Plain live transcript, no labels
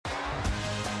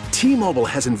T-Mobile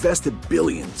has invested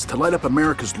billions to light up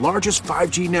America's largest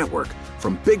 5G network,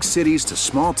 from big cities to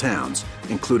small towns,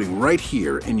 including right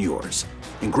here in yours.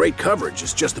 And great coverage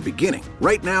is just the beginning.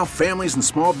 Right now, families and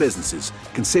small businesses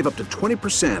can save up to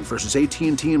 20% versus AT&T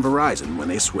and Verizon when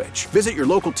they switch. Visit your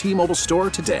local T-Mobile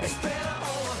store today.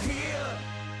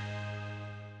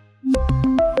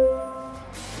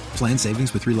 Plan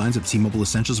savings with 3 lines of T-Mobile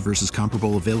Essentials versus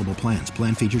comparable available plans.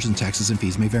 Plan features and taxes and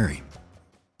fees may vary.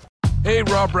 Hey,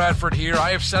 Rob Bradford here. I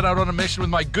have set out on a mission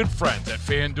with my good friends at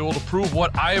FanDuel to prove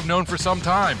what I have known for some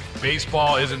time.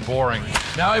 Baseball isn't boring.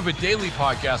 Now I have a daily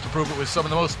podcast to prove it with some of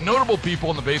the most notable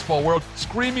people in the baseball world,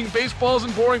 screaming baseball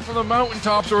isn't boring from the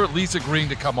mountaintops, or at least agreeing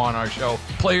to come on our show.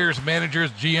 Players,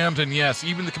 managers, GMs, and yes,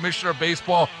 even the commissioner of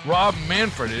baseball, Rob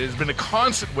Manfred. It has been a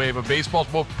constant wave of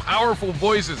baseball's most powerful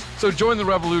voices. So join the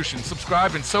revolution.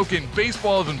 Subscribe and soak in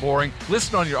Baseball Isn't Boring.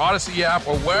 Listen on your Odyssey app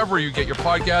or wherever you get your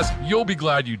podcasts. You'll be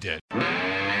glad you did.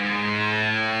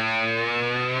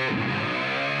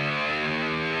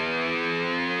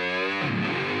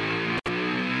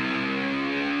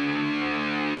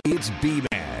 It's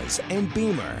Beamaz and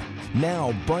Beamer.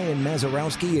 Now Brian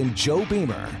Mazarowski and Joe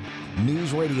Beamer.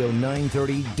 News Radio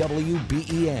 930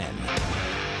 WBEN.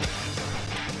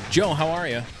 Joe, how are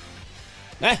you?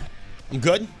 I'm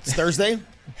good. It's Thursday,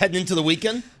 heading into the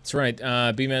weekend. That's right.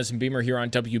 Beamaz and Beamer here on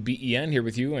WBEN, here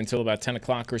with you until about 10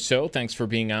 o'clock or so. Thanks for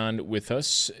being on with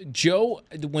us. Joe,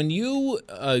 when you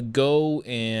go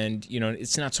and,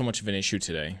 it's not so much of an issue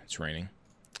today. It's raining.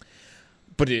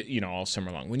 But, all summer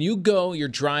long. When you go, you're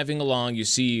driving along, you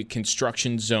see a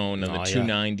construction zone on the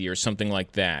 290 or something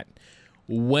like that.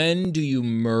 When do you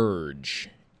merge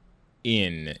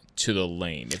in to the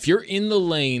lane? If you're in the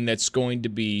lane that's going to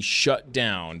be shut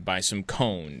down by some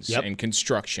cones and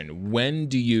construction, when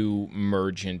do you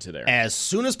merge into there? As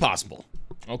soon as possible.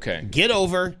 Okay. Get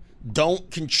over.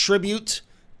 Don't contribute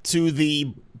to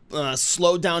the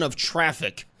slowdown of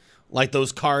traffic like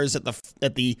those cars at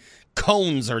the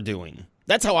cones are doing.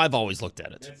 That's how I've always looked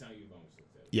at it. That's how you've always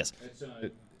looked at it. Yes.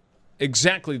 That's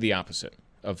exactly the opposite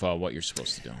of what you're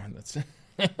supposed to do. That's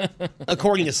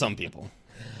according to some people.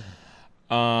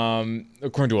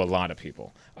 According to a lot of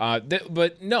people.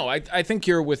 But no, I think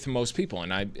you're with most people,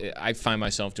 and I find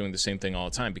myself doing the same thing all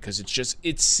the time because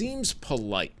it seems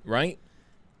polite, right?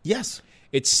 Yes.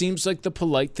 It seems like the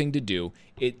polite thing to do.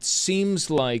 It seems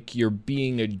like you're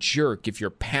being a jerk if you're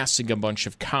passing a bunch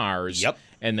of cars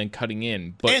and then cutting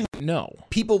in. But no.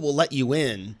 People will let you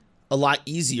in a lot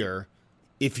easier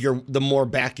if you're the more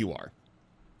back you are.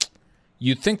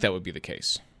 You'd think that would be the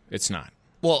case. It's not.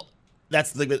 Well,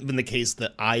 that's been the case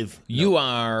that I've known. You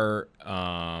are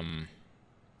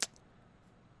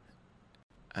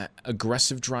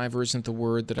aggressive driver isn't the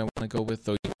word that I want to go with,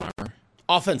 though you are.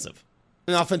 Offensive.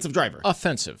 An offensive driver.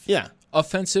 Offensive. Yeah.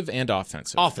 Offensive and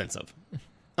offensive. Offensive. I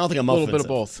don't think I'm a little offensive.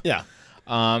 bit of both. Yeah.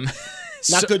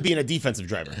 Not good being a defensive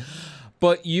driver.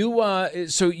 But you,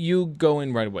 so you go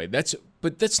in right away.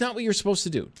 But that's not what you're supposed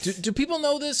to do. Do people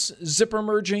know this? Zipper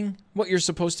merging, what you're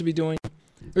supposed to be doing?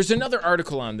 There's another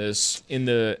article on this in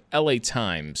the LA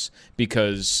Times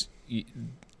because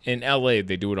in LA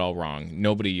they do it all wrong.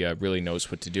 Nobody really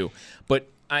knows what to do. But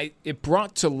it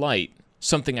brought to light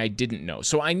something I didn't know.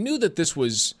 So I knew that this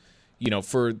was,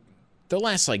 for the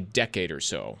last decade or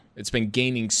so, it's been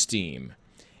gaining steam.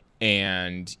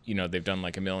 And, they've done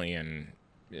a million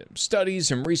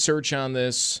studies and research on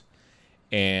this.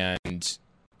 And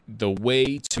the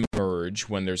way to merge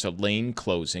when there's a lane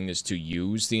closing is to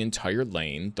use the entire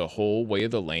lane, the whole way of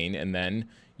the lane, and then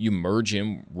you merge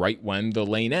in right when the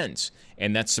lane ends.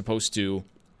 And that's supposed to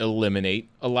eliminate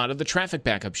a lot of the traffic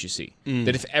backups you see.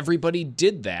 That if everybody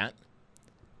did that,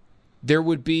 there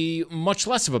would be much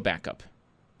less of a backup.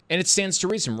 And it stands to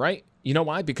reason, right? You know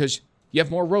why? Because you have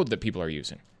more road that people are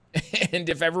using. And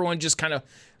if everyone just kind of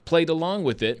played along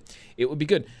with it, it would be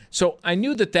good. So I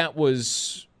knew that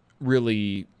was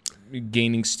really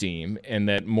gaining steam and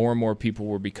that more and more people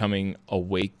were becoming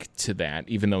awake to that,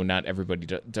 even though not everybody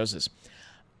does this.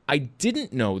 I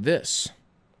didn't know this.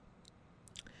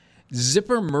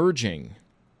 Zipper merging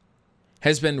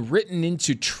has been written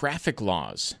into traffic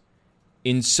laws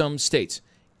in some states.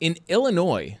 In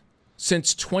Illinois,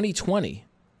 since 2020,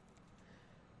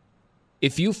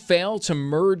 if you fail to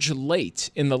merge late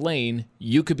in the lane,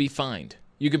 you could be fined.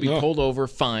 You could be pulled over,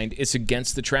 fined. It's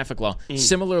against the traffic law.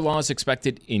 Similar laws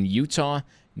expected in Utah,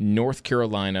 North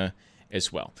Carolina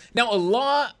as well. Now, a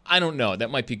law, I don't know.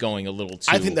 That might be going a little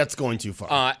too... I think that's going too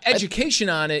far. Education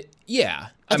on it, yeah.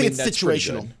 I think it's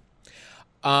situational.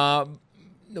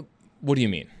 What do you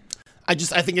mean? I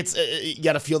think it's you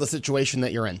got to feel the situation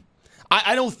that you're in.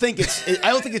 I don't think it's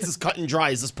as cut and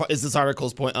dry as this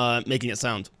article's making it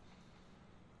sound.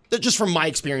 Just from my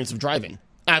experience of driving.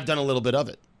 I've done a little bit of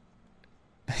it.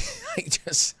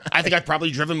 I think I've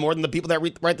probably driven more than the people that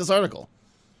write this article.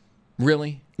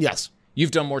 Really? Yes.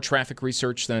 You've done more traffic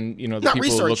research than, the Not people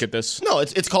research. who look at this? No,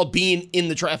 it's called being in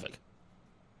the traffic.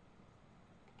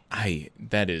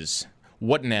 That is,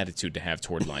 what an attitude to have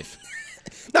toward life.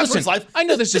 Not Listen, towards life. I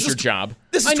know this is your job.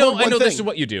 This is I know toward one this thing. is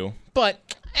what you do, but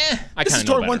I This kind is of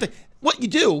know toward better. one thing. What you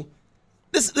do,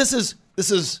 this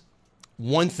is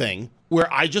one thing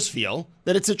where I just feel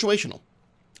that it's situational.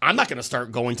 I'm not going to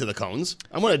start going to the cones.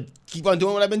 I'm going to keep on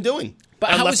doing what I've been doing.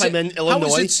 But unless I'm in Illinois.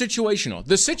 How is it situational?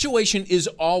 The situation is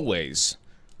always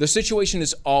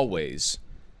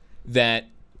that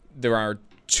there are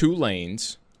two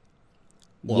lanes.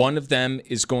 One of them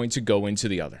is going to go into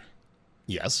the other.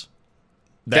 Yes.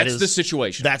 That's the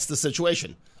situation. That's the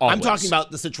situation. Always. I'm talking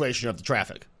about the situation of the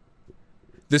traffic.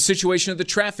 The situation of the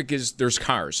traffic is there's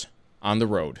cars on the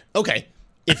road. Okay.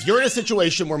 If you're in a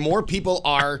situation where more people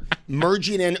are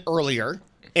merging in earlier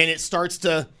and it starts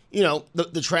to,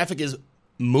 the traffic is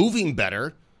moving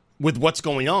better with what's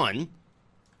going on,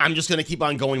 I'm just going to keep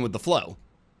on going with the flow.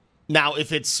 Now,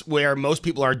 if it's where most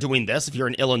people are doing this, if you're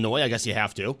in Illinois, I guess you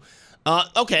have to.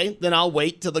 Okay, then I'll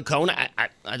wait till the cone.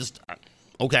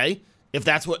 Okay. If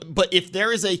that's but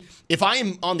if I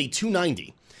am on the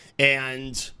 290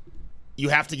 and you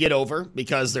have to get over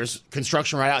because there's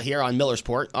construction right out here on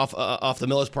Millersport, off the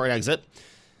Millersport exit,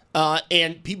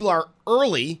 and people are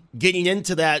early getting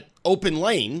into that open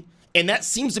lane, and that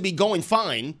seems to be going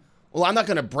fine. Well, I'm not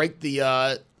going to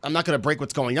break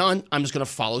what's going on. I'm just going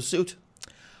to follow suit.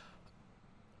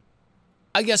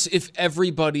 I guess if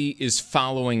everybody is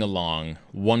following along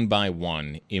one by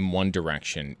one in one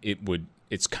direction,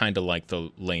 it's kind of like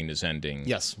the lane is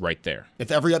ending right there.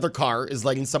 If every other car is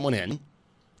letting someone in.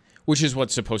 Which is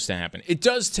what's supposed to happen. It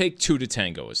does take two to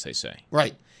tango, as they say.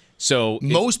 Right. So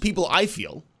most people, I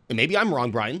feel, and maybe I'm wrong,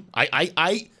 Brian.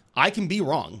 I can be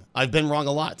wrong. I've been wrong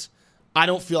a lot. I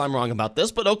don't feel I'm wrong about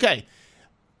this, but okay.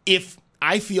 If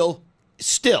I feel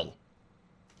still,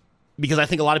 because I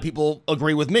think a lot of people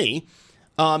agree with me,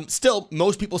 still,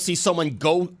 most people see someone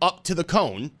go up to the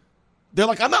cone. They're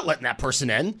like, I'm not letting that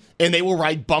person in. And they will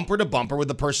ride bumper to bumper with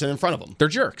the person in front of them. They're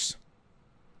jerks.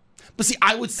 But see,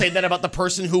 I would say that about the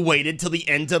person who waited till the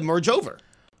end to merge over.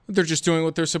 They're just doing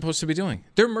what they're supposed to be doing.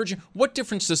 They're merging. What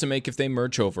difference does it make if they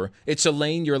merge over? It's a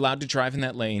lane. You're allowed to drive in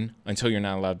that lane until you're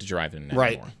not allowed to drive in it anymore.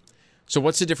 Right. So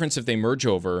what's the difference if they merge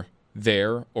over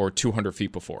there or 200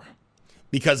 feet before?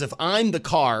 Because if I'm the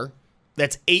car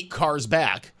that's 8 cars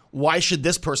back, why should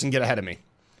this person get ahead of me?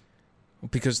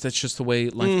 Because that's just the way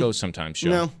life goes sometimes,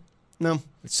 Joe. No.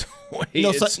 It's the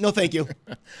way No, thank you.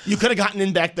 You could have gotten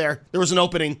in back there. There was an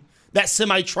opening. That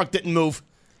semi-truck didn't move.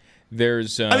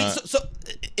 There's.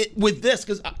 With this,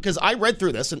 because I read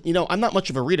through this, and I'm not much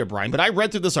of a reader, Brian, but I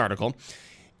read through this article.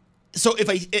 So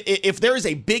if there is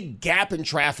a big gap in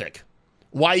traffic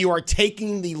while you are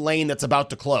taking the lane that's about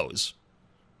to close,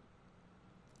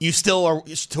 you still are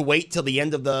to wait till the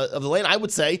end of the lane. I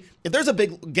would say if there's a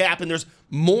big gap and there's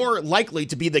more likely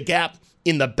to be the gap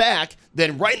in the back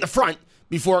than right in the front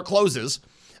before it closes,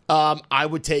 I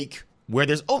would take where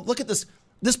there's, oh, look at this.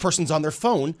 This person's on their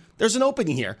phone. There's an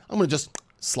opening here. I'm going to just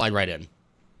slide right in.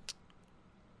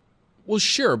 Well,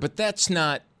 sure, but that's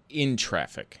not in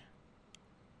traffic.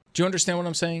 Do you understand what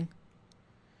I'm saying?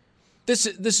 This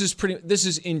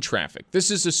is in traffic.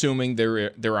 This is assuming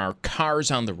there are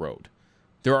cars on the road.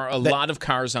 There are a lot of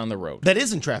cars on the road. That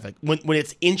is in traffic. When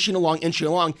it's inching along,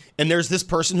 and there's this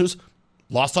person who's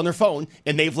lost on their phone,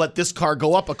 and they've let this car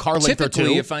go up a car length or two.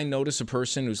 Typically, if I notice a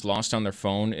person who's lost on their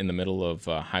phone in the middle of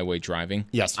highway driving,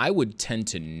 yes, I would tend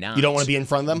to not. You don't want to be in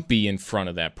front of them? Be in front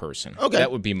of that person. Okay.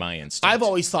 That would be my instinct. I've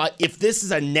always thought if this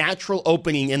is a natural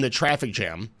opening in the traffic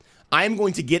jam, I'm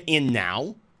going to get in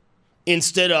now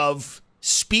instead of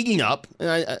speeding up.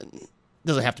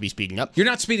 Doesn't have to be speeding up. You're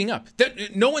not speeding up.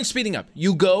 No one's speeding up.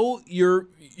 You go. You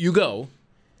go.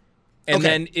 And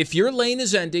then if your lane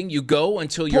is ending, you go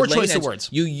until your lane ends. Poor choice of words.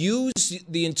 You use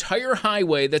the entire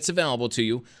highway that's available to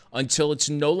you until it's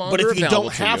no longer available to you. But if you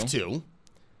don't have to,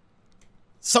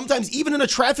 sometimes even in a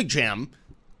traffic jam,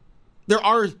 there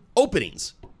are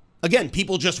openings. Again,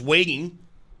 people just waiting.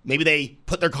 Maybe they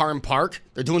put their car in park.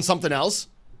 They're doing something else.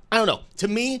 I don't know. To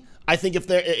me, I think if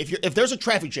there's a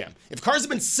traffic jam, if cars have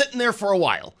been sitting there for a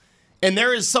while, and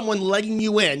there is someone letting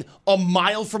you in a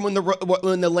mile from when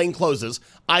the lane closes,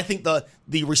 I think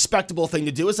the respectable thing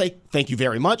to do is say, thank you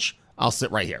very much, I'll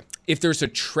sit right here. If there's a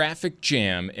traffic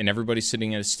jam and everybody's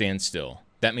sitting at a standstill,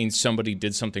 that means somebody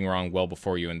did something wrong well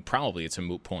before you, and probably it's a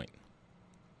moot point.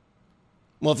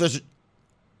 Well, if there's...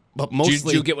 But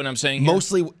mostly, do you get what I'm saying here?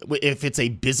 Mostly, if it's a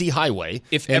busy highway,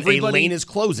 if and a lane is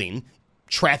closing,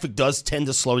 traffic does tend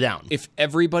to slow down. If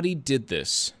everybody did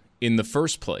this in the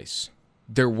first place,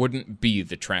 there wouldn't be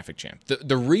the traffic jam.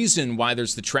 The reason why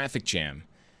there's the traffic jam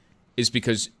is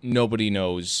because nobody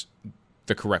knows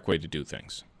the correct way to do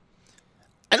things.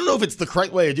 I don't know if it's the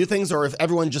correct way to do things or if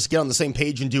everyone just get on the same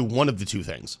page and do one of the two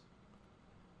things.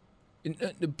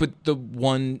 But the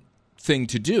one thing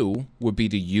to do would be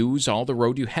to use all the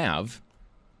road you have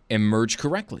and merge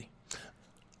correctly.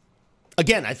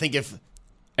 Again, I think if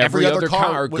every other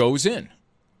car goes in.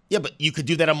 Yeah, but you could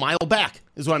do that a mile back,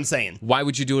 is what I'm saying. Why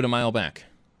would you do it a mile back?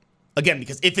 Again,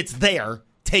 because if it's there,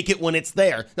 take it when it's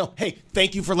there. No, hey,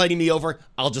 thank you for letting me over.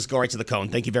 I'll just go right to the cone.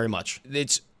 Thank you very much.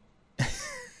 That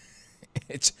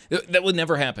would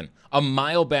never happen. A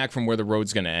mile back from where the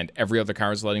road's going to end, every other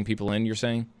car is letting people in, you're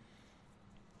saying?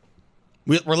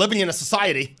 We're living in a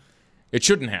society. It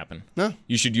shouldn't happen. No.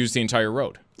 You should use the entire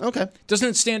road. Okay. Doesn't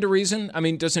it stand to reason? I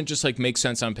mean, doesn't it just like make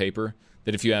sense on paper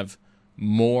that if you have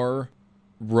more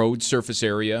road surface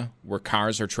area where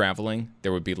cars are traveling,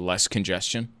 there would be less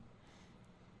congestion?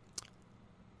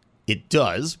 It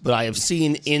does, but I have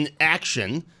seen in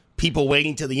action people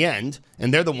waiting to the end,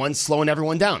 and they're the ones slowing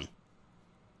everyone down.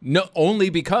 No, only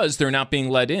because they're not being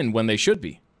let in when they should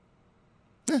be.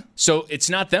 So it's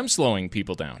not them slowing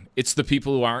people down. It's the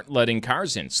people who aren't letting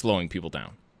cars in slowing people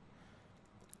down.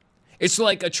 It's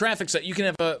like a traffic set. You can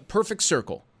have a perfect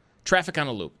circle, traffic on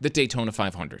a loop, the Daytona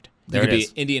 500. There it could it be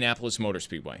is. Indianapolis Motor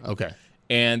Speedway. Okay.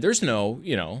 And there's no,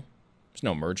 there's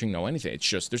no merging, no anything. It's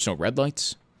just there's no red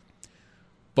lights.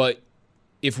 But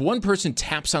if one person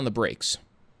taps on the brakes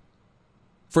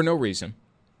for no reason,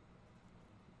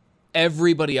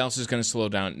 everybody else is going to slow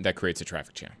down, and that creates a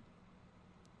traffic jam.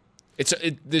 It's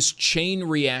this chain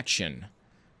reaction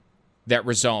that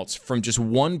results from just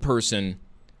one person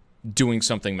doing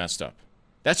something messed up.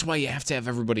 That's why you have to have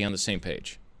everybody on the same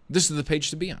page. This is the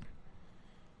page to be on.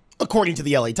 According to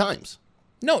the LA Times.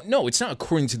 No, it's not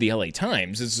according to the LA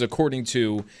Times. This is according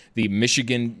to the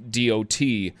Michigan DOT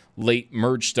late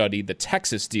merge study, the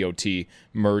Texas DOT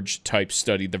merge type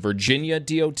study, the Virginia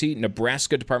DOT,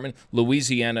 Nebraska Department,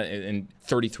 Louisiana, and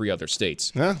 33 other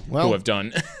states who have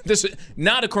done this.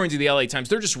 Not according to the LA Times.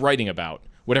 They're just writing about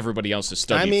what everybody else has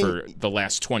studied for the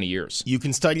last 20 years. You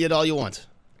can study it all you want.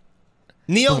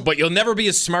 Neil. But you'll never be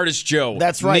as smart as Joe.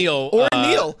 That's right. Neil.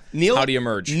 Neil. How do you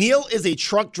merge? Neil is a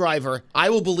truck driver. I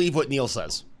will believe what Neil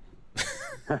says.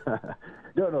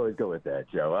 Don't always go with that,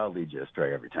 Joe. I'll lead you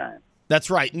astray every time. That's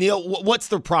right. Neil, what's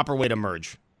the proper way to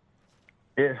merge?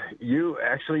 If you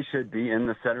actually should be in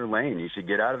the center lane. You should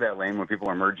get out of that lane when people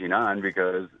are merging on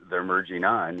because they're merging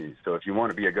on. So if you want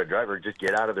to be a good driver, just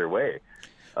get out of their way.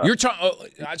 I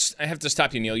have to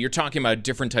stop you, Neil. You're talking about a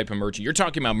different type of merging. You're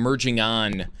talking about merging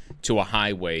on to a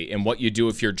highway and what you do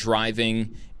if you're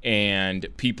driving and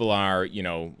people are,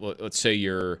 let's say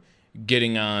you're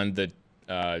getting on the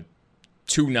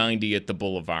 290 at the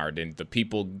boulevard and the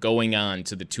people going on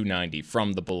to the 290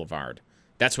 from the boulevard.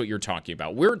 That's what you're talking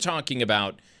about. We're talking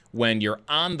about when you're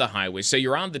on the highway. Say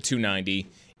you're on the 290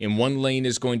 and one lane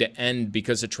is going to end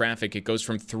because of traffic. It goes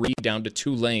from 3 down to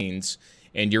 2 lanes.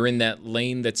 And you're in that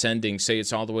lane that's ending, say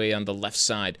it's all the way on the left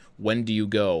side. When do you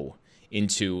go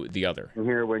into the other? And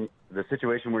here, when the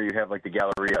situation where you have like the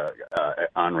Galleria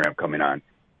on-ramp coming on,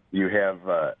 you have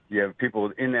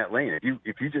people in that lane.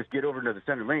 If you just get over to the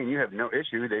center lane, you have no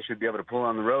issue. They should be able to pull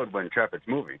on the road when traffic's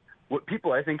moving. What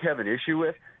people, I think, have an issue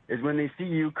with is when they see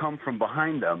you come from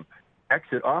behind them,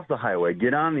 exit off the highway,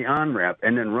 get on the on-ramp,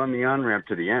 and then run the on-ramp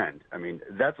to the end. I mean,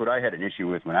 that's what I had an issue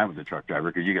with when I was a truck driver,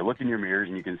 because you can look in your mirrors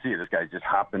and you can see this guy's just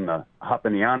hopping the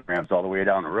on-ramps all the way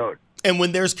down the road. And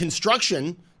when there's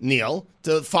construction, Neil,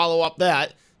 to follow up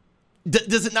that,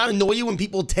 does it not annoy you when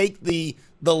people take the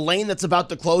lane that's about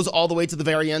to close all the way to the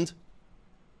very end?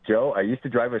 Joe, I used to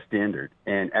drive a Standard,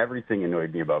 and everything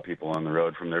annoyed me about people on the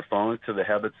road, from their phones to the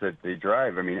habits that they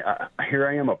drive. I mean, here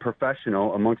I am, a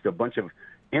professional amongst a bunch of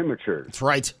amateurs. That's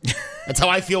right. That's how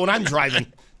I feel when I'm driving.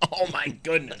 Oh, my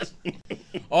goodness.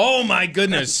 Oh, my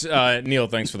goodness. Neil,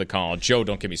 thanks for the call. Joe,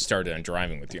 don't get me started on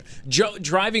driving with you. Joe,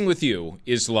 driving with you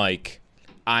is like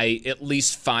I, at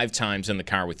least 5 times in the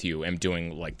car with you, am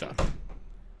doing like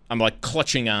I'm like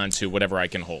clutching on to whatever I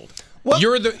can hold. Well,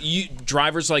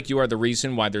 drivers like you are the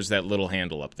reason why there's that little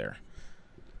handle up there.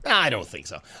 I don't think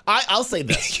so. I'll say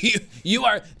this. you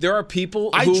are. There are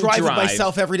people who I drive it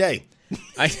myself every day.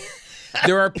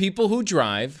 There are people who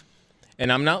drive,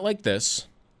 and I'm not like this.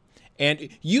 And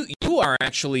you are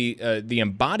actually the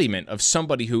embodiment of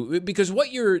somebody who, because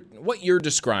what you're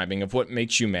describing of what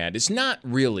makes you mad is not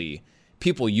really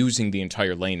people using the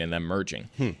entire lane and then merging.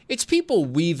 It's people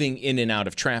weaving in and out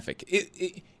of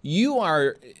traffic. You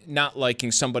are not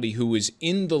liking somebody who is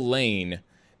in the lane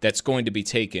that's going to be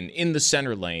taken, in the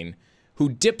center lane, who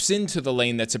dips into the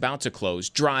lane that's about to close,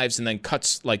 drives, and then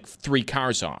cuts like 3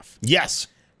 cars off. Yes.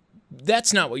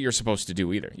 That's not what you're supposed to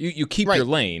do either. You keep your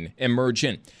lane and merge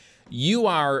in. You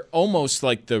are almost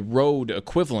like the road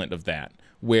equivalent of that,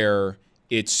 where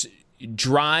it's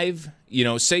drive,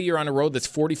 say you're on a road that's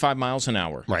 45 miles an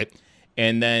hour. Right.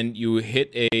 And then you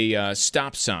hit a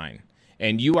stop sign,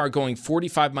 and you are going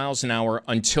 45 miles an hour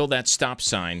until that stop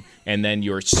sign, and then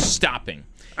you're stopping.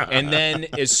 And then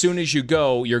as soon as you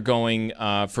go, you're going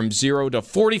from 0 to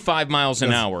 45 miles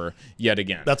an hour yet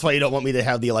again. That's why you don't want me to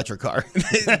have the electric car.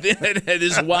 That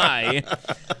is why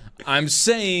I'm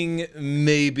saying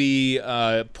maybe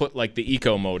put like the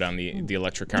eco mode on the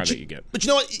electric car that you get. But you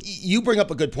know what? You bring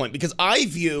up a good point, because I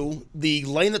view the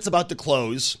lane that's about to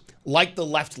close like the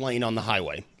left lane on the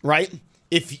highway, right?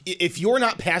 If you're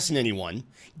not passing anyone,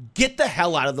 get the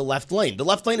hell out of the left lane. The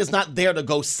left lane is not there to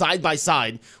go side by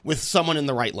side with someone in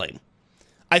the right lane.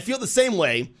 I feel the same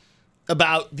way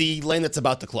about the lane that's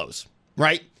about to close,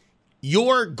 right?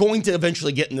 You're going to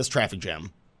eventually get in this traffic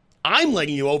jam. I'm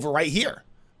letting you over right here,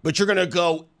 but you're going to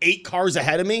go 8 cars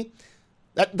ahead of me.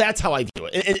 That's how I view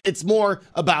it. It's more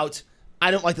about,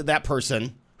 I don't like that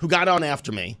person who got on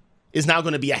after me is now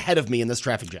going to be ahead of me in this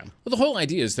traffic jam. Well, the whole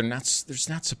idea is there's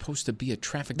not supposed to be a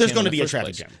traffic jam. There's going to be a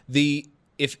traffic jam.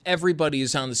 If everybody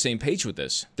is on the same page with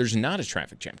this, there's not a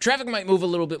traffic jam. Traffic might move a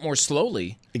little bit more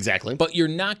slowly. Exactly. But you're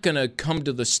not going to come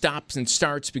to the stops and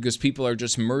starts because people are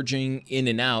just merging in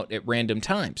and out at random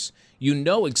times. You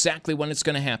know exactly when it's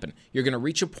going to happen. You're going to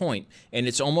reach a point, and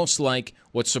it's almost like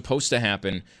what's supposed to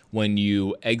happen when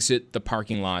you exit the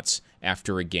parking lots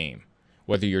after a game,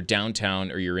 whether you're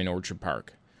downtown or you're in Orchard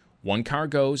Park. One car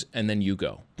goes, and then you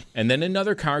go. And then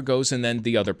another car goes, and then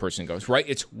the other person goes, right?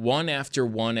 It's one after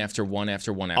one after one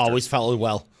after one after. Always followed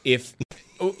well.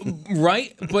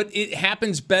 Right? But it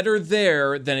happens better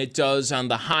there than it does on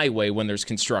the highway when there's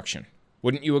construction.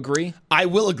 Wouldn't you agree? I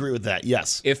will agree with that,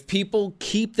 yes. If people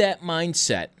keep that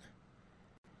mindset,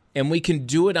 and we can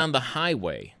do it on the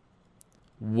highway,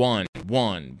 one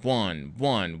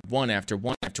after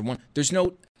one after one,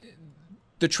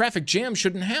 the traffic jam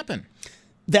shouldn't happen.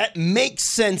 That makes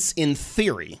sense in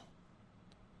theory.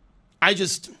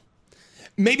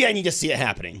 Maybe I need to see it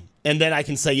happening, and then I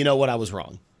can say, you know what, I was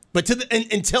wrong. But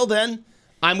until then,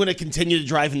 I'm going to continue to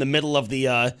drive in the middle of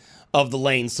the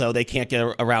lane so they can't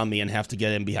get around me and have to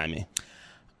get in behind me.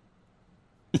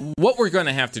 What we're going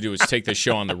to have to do is take this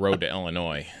show on the road to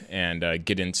Illinois and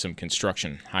get in some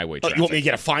construction highway traffic. You want me to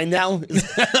get a fine now?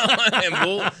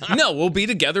 We'll be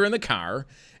together in the car.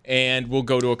 And we'll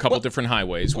go to a couple different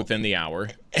highways within the hour.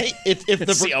 Hey,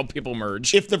 see how people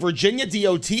merge. If the Virginia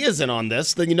DOT isn't on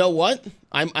this, then you know what?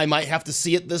 I might have to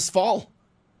see it this fall.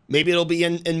 Maybe it'll be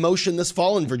in motion this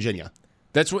fall in Virginia.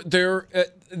 That's what they're.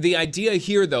 The idea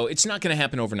here, though, it's not going to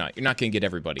happen overnight. You're not going to get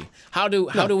everybody. How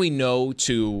do we know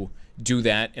to do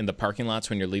that in the parking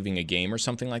lots when you're leaving a game or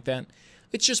something like that?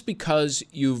 It's just because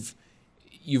you've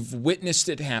witnessed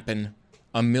it happen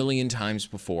a million times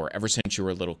before, ever since you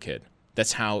were a little kid.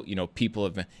 That's how, people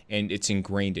have, and it's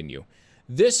ingrained in you.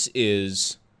 This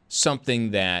is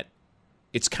something that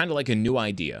it's kind of like a new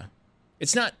idea.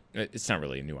 It's not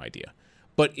really a new idea,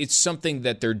 but it's something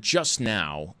that they're just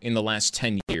now, in the last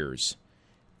 10 years,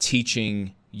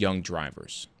 teaching young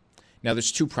drivers. Now,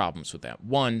 there's 2 problems with that.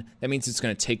 1, that means it's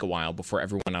going to take a while before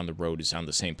everyone on the road is on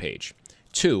the same page.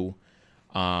 2,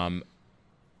 I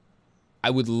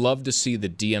would love to see the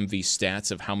DMV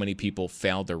stats of how many people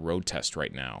failed their road test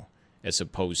right now, as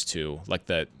opposed to like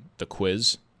the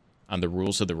quiz on the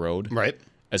rules of the road, right?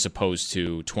 As opposed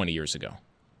to 20 years ago.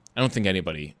 I don't think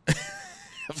anybody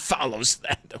follows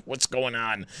that, what's going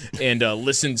on, and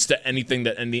listens to anything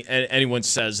that anyone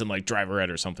says in like Driver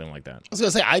Ed or something like that. I was gonna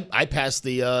say I passed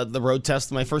the road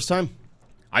test my first time.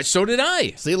 So did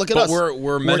I. See, look at us.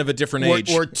 We're men of a different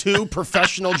age. We're 2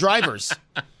 professional drivers.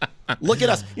 Look at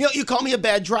us. You call me a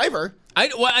bad driver.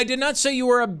 I did not say you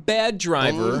were a bad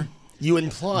driver. You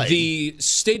implied. The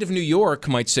state of New York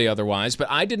might say otherwise, but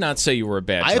I did not say you were a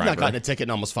bad driver. I have not gotten a ticket in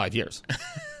almost 5 years.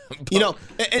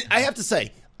 And I have to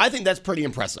say, I think that's pretty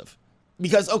impressive.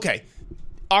 Because, okay,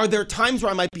 are there times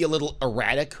where I might be a little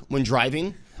erratic when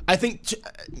driving? I think,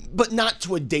 but not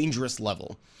to a dangerous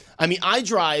level. I mean, I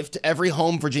drive to every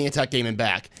home Virginia Tech game and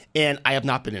back, and I have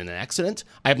not been in an accident.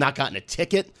 I have not gotten a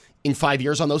ticket in 5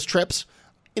 years on those trips.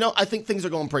 I think things are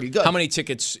going pretty good. How many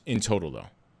tickets in total, though?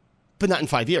 But not in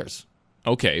 5 years.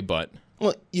 Okay, but...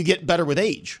 Well, you get better with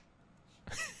age.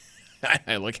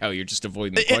 I like how you're just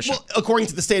avoiding the question. Well, according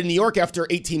to the state of New York, after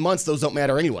 18 months, those don't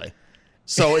matter anyway.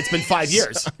 So it's been 5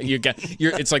 years.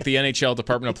 It's like the NHL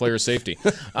Department of Player Safety.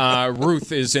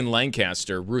 Ruth is in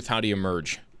Lancaster. Ruth, how do you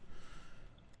merge?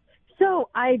 So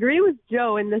I agree with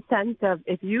Joe in the sense of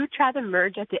if you try to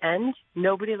merge at the end,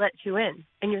 nobody lets you in,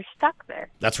 and you're stuck there.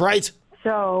 That's right.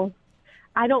 So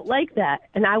I don't like that,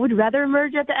 and I would rather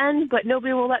merge at the end, but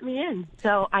nobody will let me in,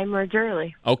 so I merge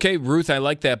early. Okay, Ruth, I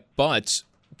like that, but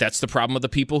that's the problem with the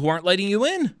people who aren't letting you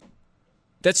in.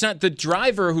 That's not the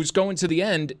driver who's going to the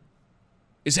end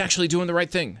is actually doing the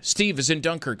right thing. Steve is in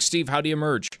Dunkirk. Steve, how do you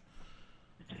merge?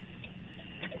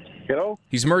 Hello?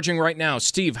 He's merging right now.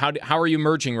 Steve, how are you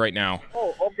merging right now?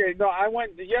 Oh, okay. No,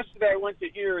 yesterday I went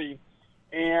to Erie,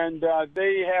 and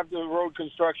they have the road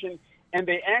construction, and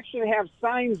they actually have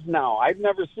signs now. I've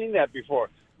never seen that before,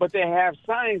 but they have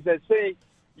signs that say,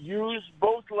 use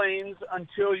both lanes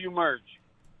until you merge.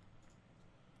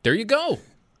 There you go.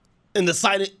 And the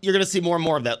sign, you're going to see more and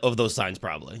more of those signs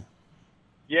probably.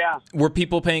 Yeah. Were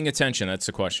people paying attention? That's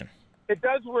the question. It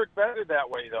does work better that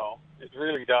way, though. It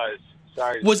really does.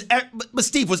 Sorry. But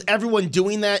Steve, was everyone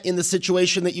doing that in the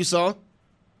situation that you saw?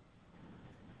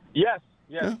 Yes,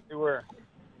 they were.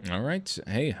 All right.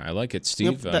 Hey, I like it,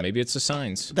 Steve. Maybe it's the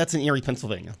signs. That's in Erie,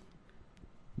 Pennsylvania.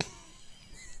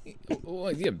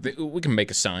 Well, yeah, we can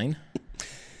make a sign.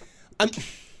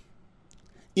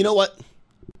 You know what?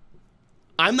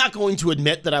 I'm not going to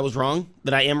admit that I was wrong,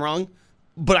 that I am wrong,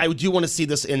 but I do want to see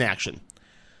this in action.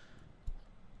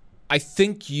 I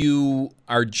think you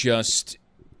are just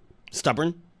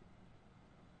stubborn.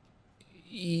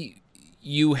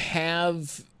 You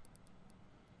have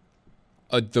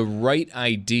the right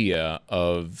idea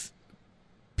of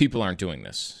people aren't doing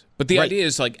this. But the idea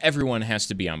is like everyone has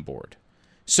to be on board.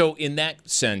 So in that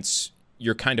sense,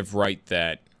 you're kind of right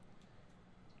that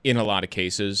in a lot of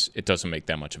cases, it doesn't make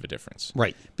that much of a difference.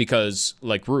 Right. Because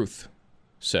like Ruth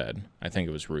said, I think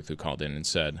it was Ruth who called in and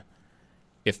said,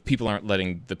 if people aren't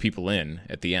letting the people in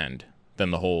at the end,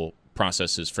 then the whole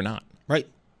process is for naught. Right.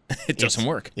 It doesn't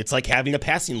work. It's like having a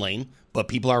passing lane, but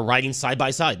people are riding side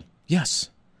by side. Yes.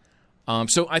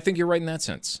 So I think you're right in that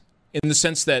sense. In the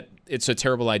sense that it's a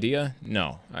terrible idea,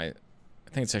 no. I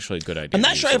think it's actually a good idea. I'm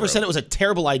not sure I ever said it was a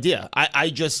terrible idea. I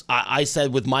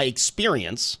said with my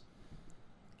experience,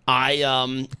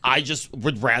 I just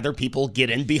would rather people get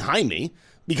in behind me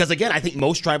because, again, I think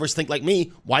most drivers think like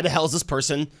me, why the hell is this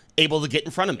person able to get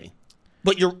in front of me?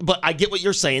 But I get what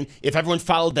you're saying. If everyone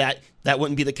followed that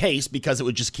wouldn't be the case because it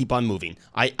would just keep on moving.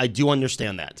 I do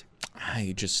understand that.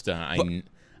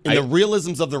 In the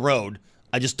realisms of the road,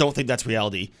 I just don't think that's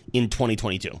reality in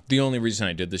 2022. The only reason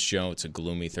I did this show, it's a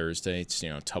gloomy Thursday. It's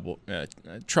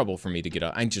trouble for me to get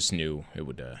up. I just knew it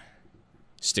would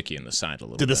stick you in the side a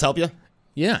little bit. Did this help you?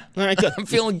 Yeah. All right, good. I'm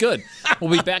feeling good.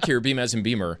 We'll be back here, Beamaz and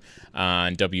Beamer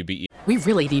on WBE. We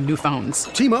really need new phones.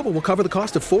 T-Mobile will cover the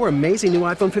cost of 4 amazing new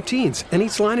iPhone 15s, and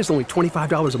each line is only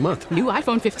 $25 a month. New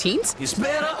iPhone 15s? It's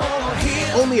better over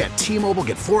here. Only at T-Mobile,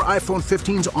 get 4 iPhone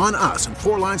 15s on us and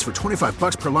 4 lines for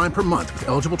 $25 per line per month with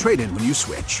eligible trade-in when you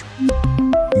switch.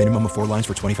 Minimum of 4 lines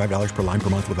for $25 per line per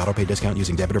month with autopay discount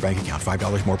using debit or bank account.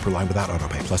 $5 more per line without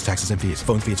autopay, plus taxes and fees.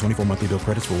 Phone fee at 24 monthly bill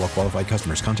credits for well-qualified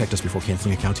customers. Contact us before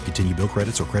canceling account to continue bill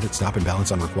credits or credit stop and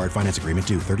balance on required finance agreement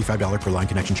due. $35 per line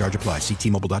connection charge applies. See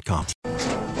T-Mobile.com.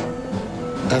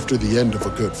 After the end of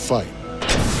a good fight,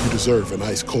 you deserve an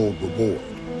ice-cold reward.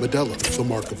 Modelo is the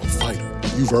mark of a fighter.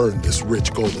 You've earned this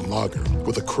rich golden lager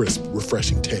with a crisp,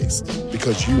 refreshing taste.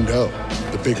 Because you know,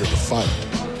 the bigger the fight,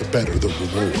 the better the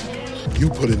reward. You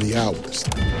put in the hours,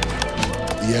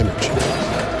 the energy,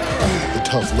 the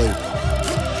tough labor.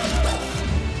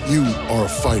 You are a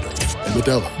fighter, and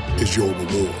Modelo is your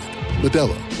reward.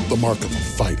 Modelo, the mark of a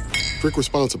fighter. Drink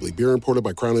responsibly. Beer imported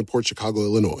by Crown Imports, Chicago,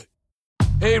 Illinois.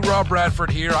 Hey, Rob Bradford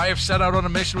here. I have set out on a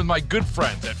mission with my good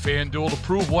friends at FanDuel to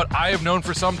prove what I have known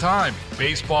for some time.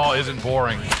 Baseball isn't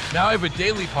boring. Now I have a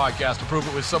daily podcast to prove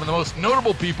it with some of the most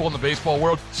notable people in the baseball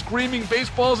world, screaming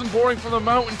baseball isn't boring from the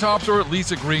mountaintops, or at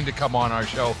least agreeing to come on our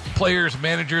show. Players,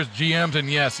 managers, GMs, and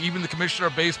yes, even the commissioner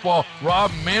of baseball,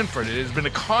 Rob Manfred. It has been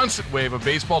a constant wave of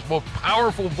baseball's most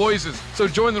powerful voices. So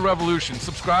join the revolution.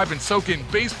 Subscribe and soak in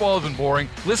Baseball Isn't Boring.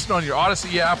 Listen on your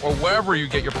Odyssey app or wherever you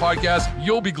get your podcasts.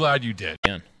 You'll be glad you did.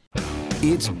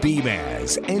 It's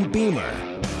Beamaz and Beamer.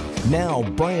 Now,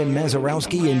 Brian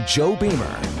Mazarowski and Joe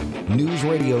Beamer. News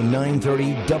Radio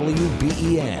 930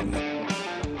 WBEN.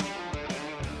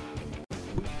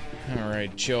 All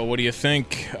right, Joe, what do you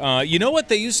think? You know what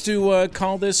they used to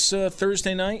call this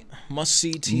Thursday night?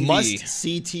 Must-see TV.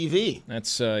 Must-see TV.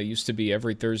 That's used to be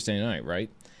every Thursday night,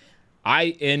 right?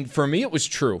 And for me, it was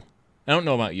true. I don't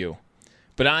know about you.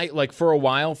 But I, like, for a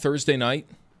while, Thursday night,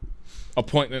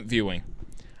 appointment viewing.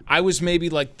 I was maybe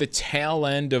like the tail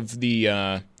end of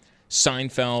the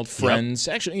Seinfeld, Friends.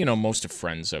 Yep. Actually, most of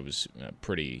Friends I was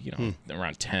pretty,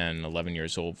 around 10, 11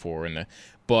 years old for.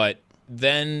 But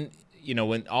then,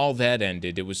 when all that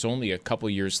ended, it was only a couple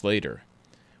years later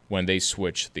when they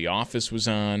switched. The Office was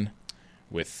on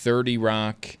with 30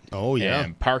 Rock. Oh, yeah.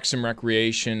 And Parks and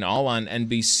Recreation, all on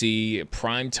NBC,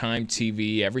 primetime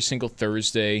TV, every single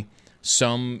Thursday.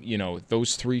 Some,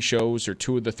 those 3 shows or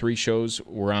 2 of the 3 shows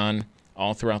were on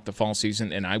all throughout the fall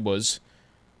season, and I was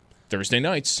Thursday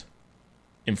nights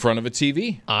in front of a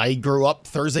TV. I grew up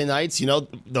Thursday nights.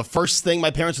 The first thing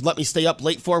my parents would let me stay up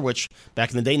late for, which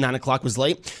back in the day, 9 o'clock was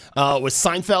late, was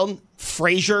Seinfeld,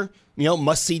 Frasier,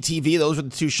 must-see TV. Those were the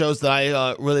 2 shows that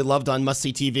I really loved on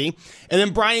must-see TV. And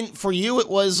then, Brian, for you, it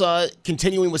was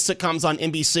continuing with sitcoms on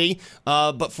NBC.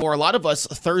 But for a lot of us,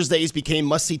 Thursdays became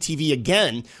must-see TV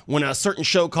again when a certain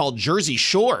show called Jersey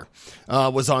Shore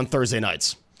was on Thursday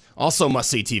nights. Also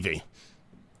must-see TV.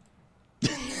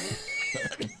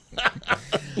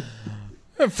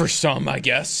 For some, I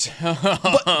guess.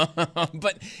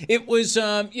 But it was,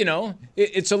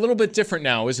 it's a little bit different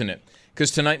now, isn't it? Because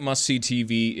tonight must-see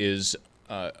TV is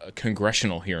a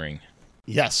congressional hearing.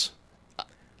 Yes.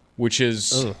 Which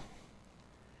is,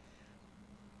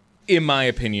 in my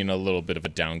opinion, a little bit of a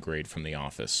downgrade from The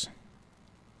Office,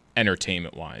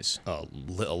 entertainment-wise. A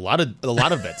lot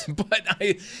of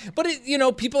it.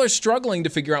 But people are struggling to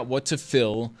figure out what to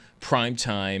fill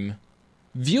primetime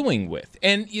viewing with.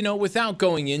 And, without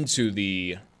going into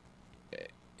the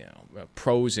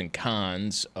pros and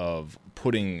cons of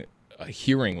putting a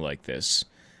hearing like this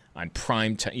on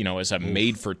prime time, as a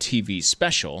made-for-TV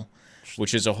special,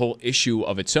 which is a whole issue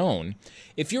of its own.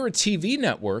 If you're a TV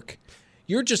network,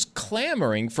 you're just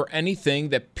clamoring for anything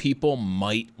that people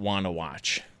might want to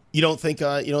watch. You don't think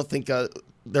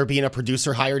there being a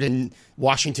producer hired in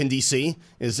Washington, D.C.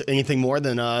 is anything more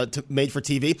than made for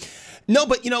TV? No,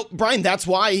 but, Brian, that's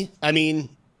why,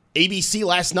 ABC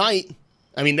last night,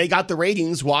 they got the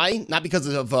ratings. Why? Not because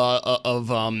of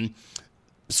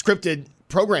scripted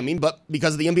programming, but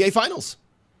because of the NBA Finals.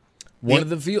 One of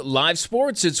the few live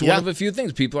sports. It's one of a few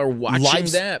things people are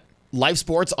watching. Live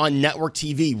sports on network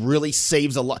TV really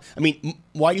saves a lot.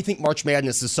 Why do you think March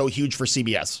Madness is so huge for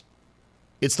CBS?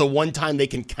 It's the one time they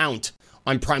can count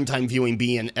on primetime viewing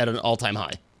being at an all-time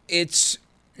high. It's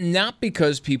not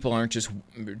because people aren't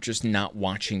just not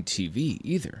watching TV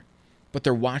either, but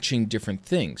they're watching different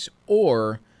things,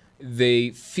 or they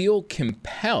feel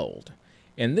compelled,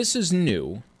 and this is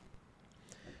new,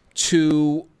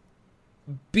 to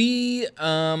be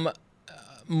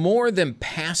more than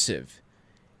passive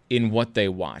in what they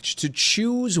watch, to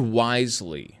choose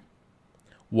wisely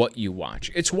what you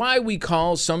watch. It's why we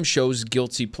call some shows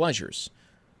guilty pleasures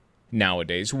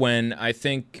nowadays, when I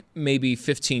think maybe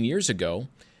 15 years ago,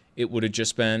 it would have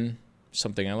just been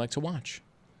something I like to watch.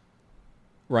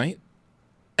 Right?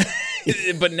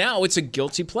 But now it's a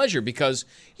guilty pleasure because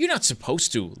you're not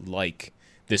supposed to like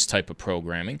this type of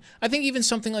programming. I think even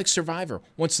something like Survivor,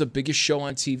 once the biggest show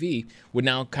on TV, would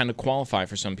now kind of qualify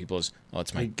for some people as,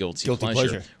 it's my guilty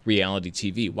pleasure. Reality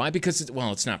TV. Why? Because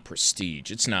it's not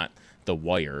prestige. It's not The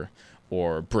Wire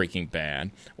or Breaking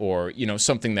Bad or,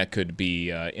 something that could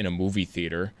be in a movie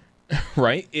theater,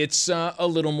 right? It's a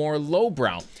little more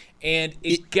lowbrow. And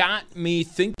it got me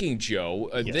thinking, Joe,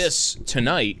 this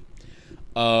tonight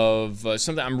of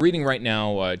something I'm reading right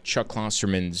now, Chuck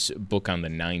Klosterman's book on the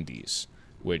 90s,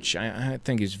 which I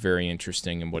think is very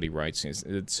interesting in what he writes.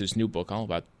 It's his new book all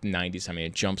about the 90s.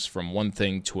 It jumps from one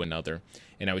thing to another.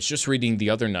 And I was just reading the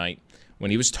other night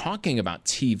when he was talking about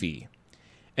TV.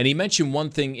 And he mentioned one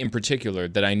thing in particular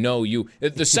that I know you...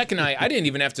 The second I didn't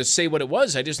even have to say what it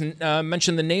was. I just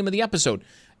mentioned the name of the episode.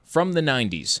 From the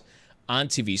 90s, on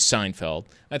TV, Seinfeld.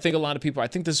 I think a lot of people... I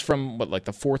think this is from, the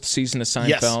 4th season of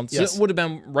Seinfeld? Yes. So it would have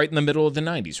been right in the middle of the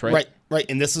 90s, right? Right.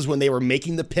 And this is when they were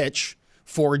making the pitch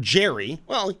for Jerry.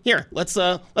 Well, here, let's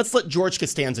let George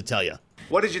Costanza tell you.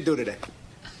 What did you do today?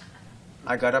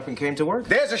 I got up and came to work.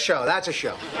 There's a show. That's a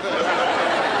show.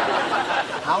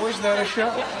 How is that a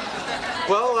show?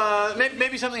 Well,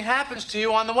 maybe something happens to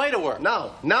you on the way to work.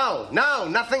 No,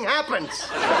 nothing happens.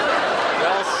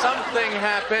 Well, something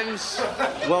happens.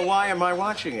 Well, why am I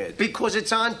watching it? Because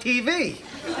it's on TV.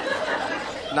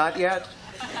 Not yet.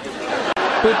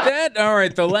 But all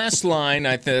right, the last line,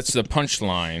 I think that's the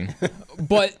punchline.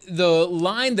 But the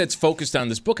line that's focused on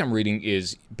this book I'm reading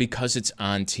is because it's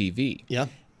on TV. Yeah.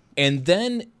 And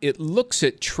then it looks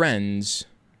at trends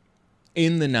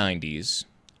in the 90s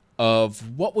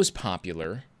of what was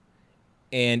popular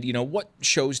and, what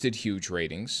shows did huge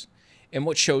ratings. and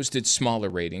what shows did smaller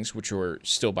ratings, which were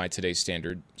still by today's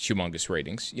standard humongous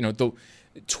ratings. You know, the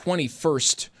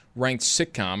 21st ranked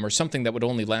sitcom or something that would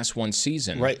only last one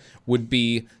season would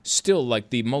be still like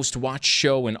the most watched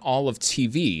show in all of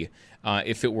TV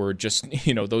if it were just,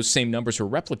 you know, those same numbers were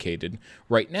replicated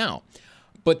right now.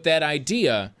 But that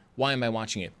idea, why am I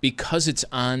watching it? Because it's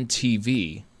on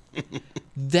TV.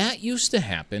 That used to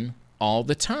happen all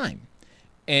the time.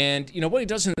 And, you know, what he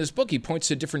does in this book, he points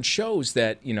to different shows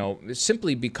that, you know,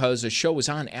 simply because a show was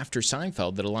on after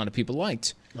Seinfeld that a lot of people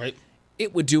liked,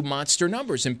 it would do monster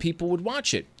numbers and people would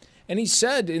watch it. And he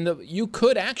said you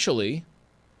could actually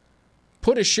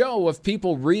put a show of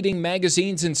people reading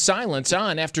magazines in silence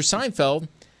on after Seinfeld,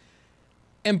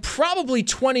 and probably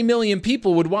 20 million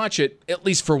people would watch it at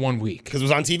least for 1 week. Because it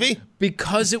was on TV?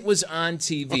 Because it was on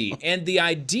TV. And the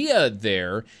idea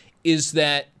there is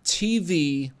that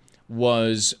TV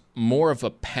was more of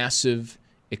a passive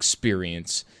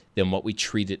experience than what we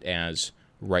treat it as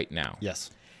right now. Yes.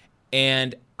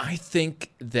 And I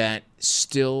think that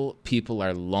still people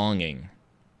are longing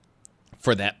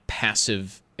for that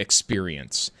passive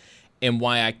experience. And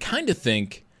why I kind of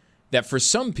think that for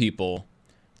some people,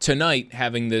 tonight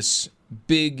having this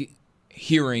big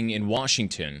hearing in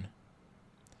Washington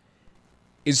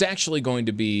is actually going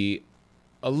to be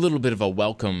a little bit of a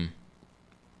welcome,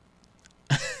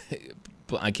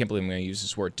 I can't believe I'm going to use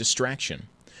this word, distraction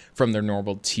from their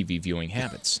normal TV viewing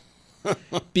habits.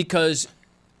 Because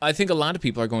I think a lot of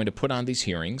people are going to put on these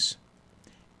hearings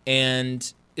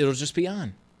and it'll just be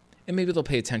on. And maybe they'll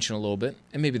pay attention a little bit,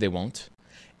 and maybe they won't.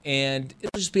 And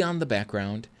it'll just be on in the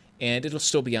background, and it'll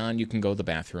still be on. You can go to the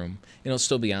bathroom, and it'll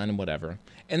still be on and whatever.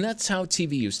 And that's how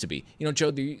TV used to be. You know, Joe,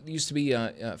 there used to be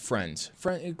Friends.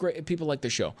 Great, people like the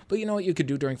show. But you know what you could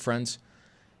do during Friends?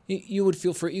 You would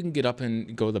feel free. You can get up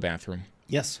and go to the bathroom.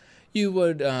 Yes. You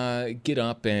would get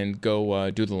up and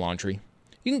go do the laundry.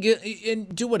 You can get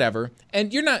and do whatever,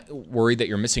 and you're not worried that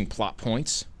you're missing plot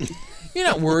points. You're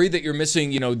not worried that you're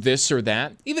missing, you know, this or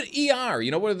that. Even ER,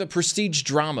 you know, what are the prestige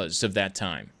dramas of that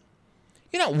time?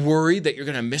 You're not worried that you're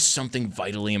going to miss something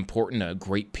vitally important, a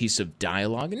great piece of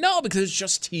dialogue. No, because it's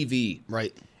just TV.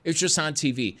 Right. It's just on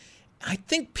TV. I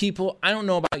think people, I don't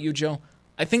know about you, Joe,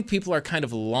 I think people are kind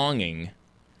of longing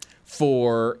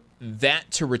for that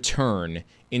to return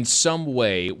in some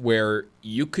way where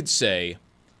you could say,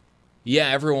 yeah,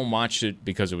 everyone watched it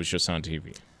because it was just on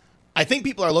TV. I think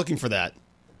people are looking for that.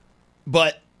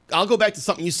 But I'll go back to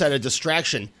something you said, a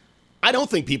distraction. I don't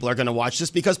think people are going to watch this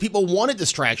because people want a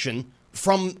distraction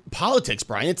from politics,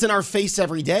 Brian. It's in our face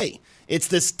every day. It's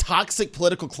this toxic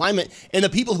political climate, and the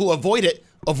people who avoid it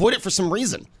for some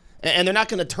reason. And they're not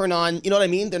going to turn on, you know what I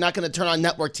mean? They're not going to turn on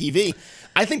network TV.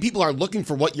 I think people are looking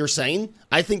for what you're saying.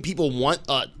 I think people want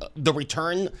the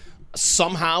return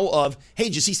somehow of, hey,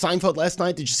 did you see Seinfeld last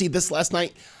night? Did you see this last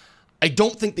night? I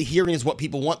don't think the hearing is what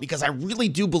people want because I really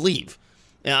do believe,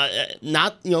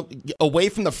 not, you know, away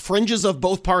from the fringes of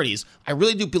both parties, I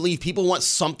really do believe people want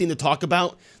something to talk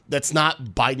about that's not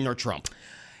Biden or Trump.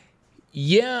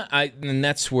 Yeah, and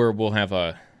that's where we'll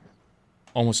have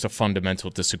almost a fundamental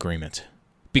disagreement.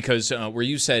 Because where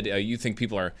you said you think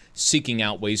people are seeking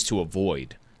out ways to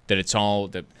avoid, that it's all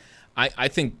that I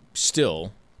think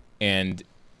still, and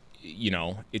you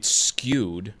know, it's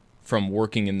skewed from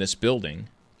working in this building.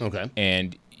 Okay.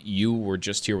 And you were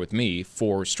just here with me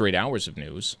 4 straight hours of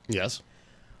news. Yes.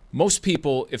 Most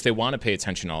people, if they want to pay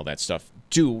attention to all that stuff,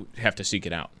 do have to seek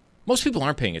it out. Most people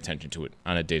aren't paying attention to it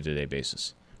on a day-to-day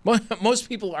basis. Most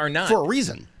people are not. For a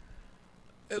reason.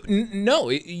 No,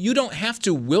 you don't have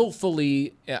to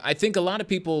willfully. I think a lot of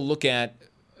people look at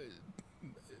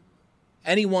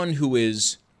anyone who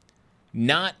is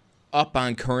not up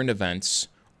on current events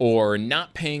or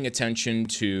not paying attention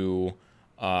to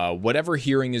whatever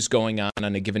hearing is going on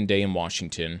a given day in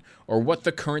Washington, or what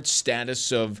the current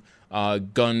status of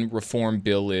gun reform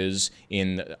bill is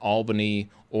in Albany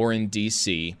or in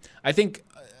D.C. I think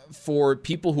for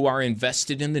people who are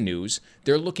invested in the news,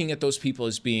 they're looking at those people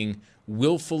as being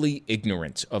willfully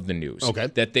ignorant of the news. Okay.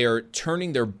 That they're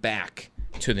turning their back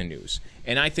to the news.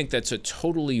 And I think that's a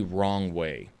totally wrong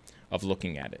way of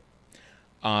looking at it.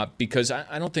 Because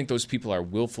I don't think those people are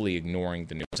willfully ignoring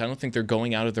the news. I don't think they're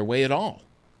going out of their way at all.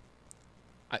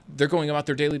 They're going about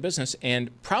their daily business and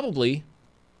probably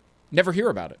never hear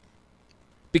about it.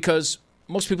 Because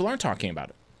most people aren't talking about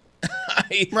it.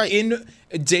 Right. In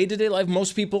day-to-day life,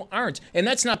 most people aren't. And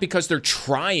that's not because they're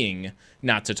trying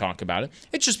not to talk about it.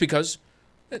 It's just because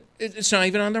it's not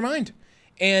even on their mind.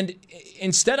 And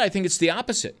instead, I think it's the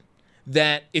opposite.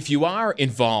 that if you are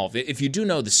involved, if you do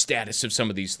know the status of some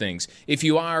of these things, if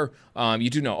you are, you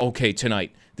do know, okay,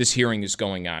 tonight this hearing is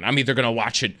going on. I'm either going to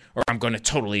watch it or I'm going to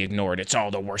totally ignore it. It's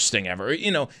all the worst thing ever.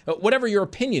 Whatever your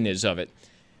opinion is of it,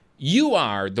 you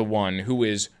are the one who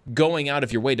is going out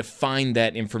of your way to find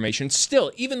that information.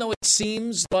 Still, even though it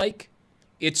seems like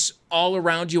it's all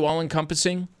around you, all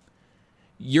encompassing,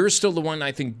 you're still the one,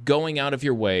 I think, going out of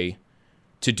your way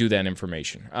to do that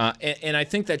information. And I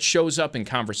think that shows up in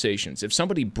conversations. If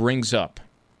somebody brings up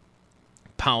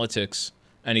politics,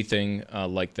 anything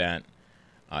like that,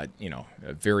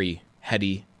 very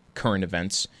heady current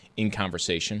events in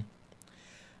conversation.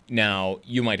 Now,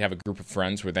 you might have a group of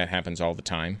friends where that happens all the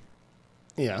time.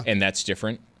 Yeah. And that's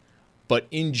different. But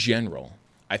in general,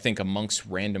 I think amongst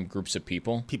random groups of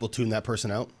people, tune that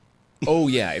person out. Oh,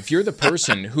 yeah. If you're the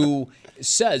person who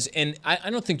says, and I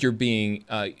don't think you're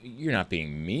not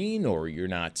being mean or you're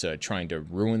not trying to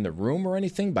ruin the room or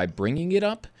anything by bringing it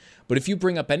up. But if you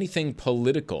bring up anything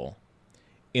political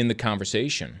in the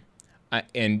conversation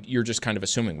and you're just kind of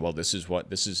assuming, well, this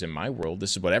is in my world.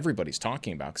 This is what everybody's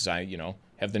talking about because I,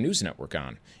 have the news network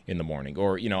on in the morning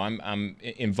or, I'm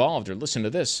involved or listen to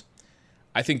this.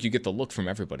 I think you get the look from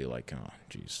everybody like, oh,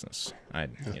 geez,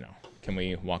 can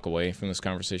we walk away from this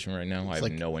conversation right now? I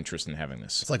have no interest in having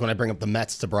this. It's like when I bring up the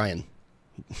Mets to Brian.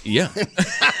 Yeah.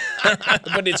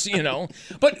 But it's,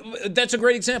 but that's a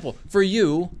great example. For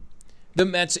you, the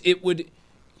Mets,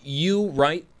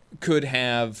 could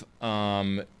have,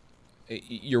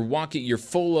 you're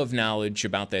full of knowledge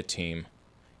about that team.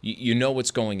 You know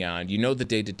what's going on. You know the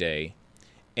day-to-day.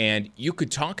 And you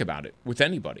could talk about it with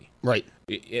anybody. Right.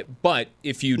 But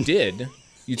if you did,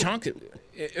 you talk.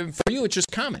 For you, it's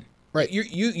just common. Right.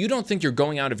 You don't think you're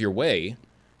going out of your way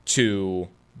to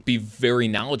be very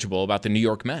knowledgeable about the New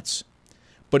York Mets.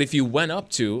 But if you went up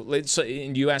to,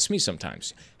 and you ask me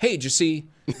sometimes, hey, did you see,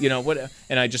 what?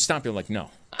 And I just stop you like,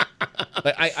 no.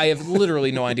 I have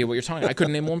literally no idea what you're talking about. I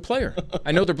couldn't name one player.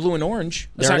 I know they're blue and orange.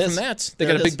 Aside from that, they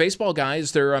got a big baseball guy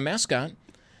as their mascot,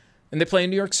 and they play in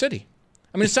New York City.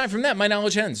 I mean, aside from that, my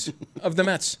knowledge ends of the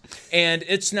Mets. And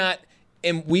it's not,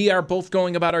 and we are both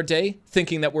going about our day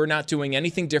thinking that we're not doing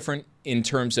anything different in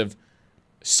terms of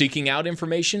seeking out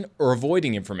information or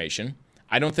avoiding information.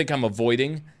 I don't think I'm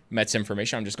avoiding Mets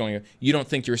information. I'm just going, you don't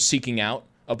think you're seeking out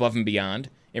above and beyond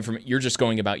information. You're just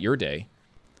going about your day.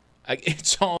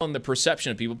 It's all in the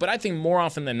perception of people. But I think more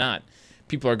often than not,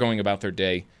 people are going about their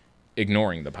day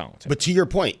ignoring the politics. But to your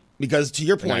point, because to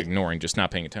your point, not ignoring, just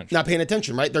not paying attention. Not paying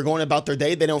attention, right? They're going about their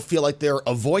day. They don't feel like they're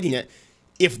avoiding it.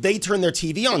 If they turn their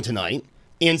TV on tonight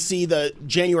and see the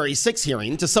January 6th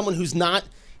hearing to someone who's not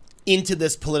into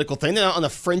this political thing, they're not on the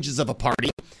fringes of a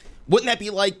party, wouldn't that be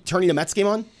like turning a Mets game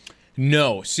on?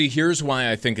 No. See, here's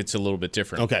why I think it's a little bit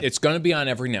different. Okay. It's going to be on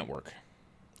every network,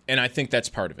 and I think that's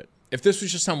part of it. If this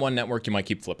was just on one network, you might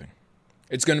keep flipping.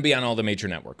 It's going to be on all the major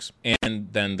networks and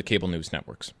then the cable news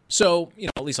networks. So,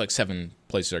 at least like 7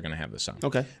 places are going to have this on.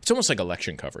 Okay. It's almost like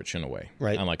election coverage in a way,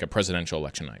 right? On like a presidential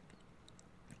election night.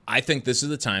 I think this is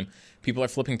the time people are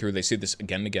flipping through. They see this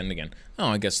again and again and again. Oh,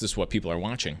 I guess this is what people are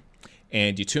watching.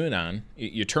 And you turn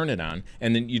it on,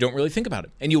 and then you don't really think about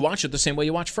it. And you watch it the same way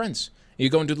you watch Friends. You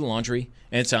go and do the laundry,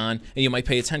 and it's on, and you might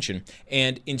pay attention.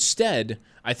 And instead,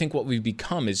 I think what we've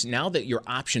become is now that your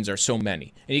options are so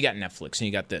many, and you got Netflix, and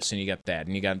you got this, and you got that,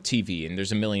 and you got TV, and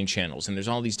there's a million channels, and there's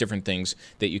all these different things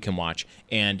that you can watch.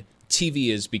 And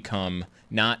TV has become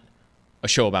not a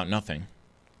show about nothing.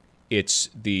 It's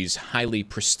these highly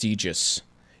prestigious,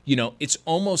 it's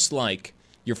almost like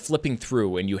you're flipping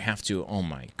through and you have to, oh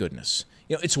my goodness.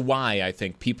 It's why I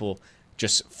think people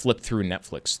just flip through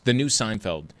Netflix. The new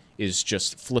Seinfeld is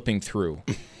just flipping through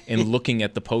and looking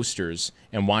at the posters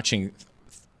and watching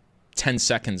 10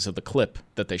 seconds of the clip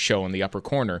that they show in the upper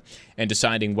corner and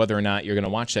deciding whether or not you're going to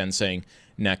watch that and saying,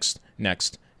 next,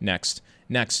 next, next,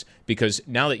 next. Because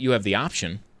now that you have the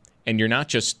option and you're not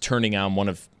just turning on one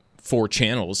of 4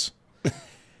 channels,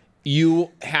 you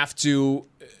have to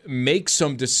make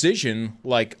some decision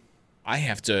like, I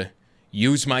have to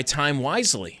use my time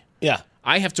wisely. Yeah.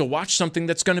 I have to watch something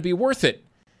that's going to be worth it.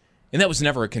 And that was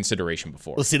never a consideration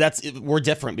before. Well, see, we're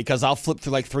different because I'll flip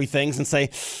through like 3 things and say,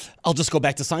 I'll just go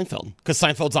back to Seinfeld because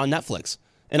Seinfeld's on Netflix.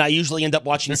 And I usually end up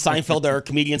watching Seinfeld or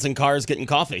comedians in cars getting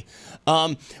coffee.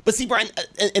 But see, Brian,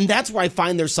 and that's where I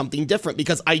find there's something different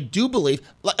because I do believe,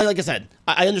 like I said,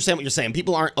 I understand what you're saying.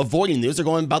 People aren't avoiding news. They're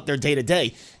going about their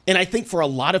day-to-day. And I think for a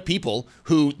lot of people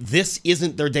who this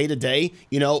isn't their day-to-day,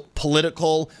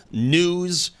 political,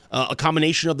 news, a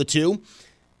combination of the two,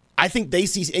 I think they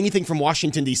see anything from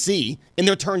Washington, D.C., and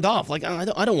they're turned off. Like, I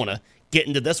don't want to get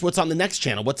into this. What's on the next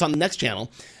channel? What's on the next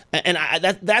channel? And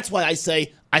that's why I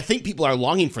say I think people are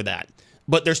longing for that.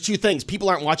 But there's two things. People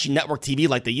aren't watching network TV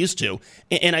like they used to.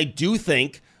 And I do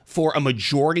think for a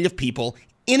majority of people,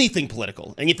 anything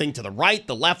political, anything to the right,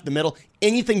 the left, the middle,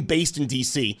 anything based in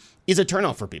D.C. is a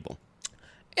turnoff for people.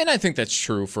 And I think that's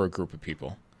true for a group of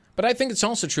people. But I think it's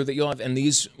also true that you'll have, and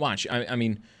these, watch, I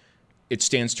mean, it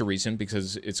stands to reason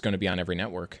because it's going to be on every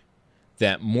network,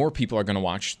 that more people are going to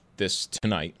watch this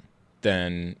tonight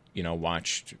than,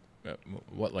 watched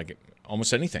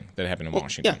almost anything that happened in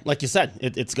Washington. Yeah, like you said,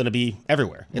 it's going to be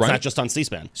everywhere. It's not just on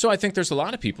C-SPAN. So I think there's a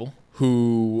lot of people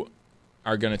who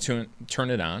are going to turn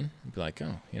it on and be like,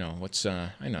 what's,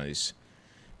 I know these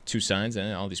two sides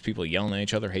and all these people yelling at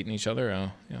each other, hating each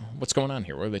other. What's going on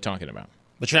here? What are they talking about?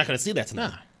 But you're not going to see that tonight.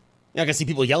 Nah. You're not going to see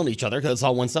people yelling at each other because it's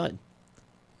all one side.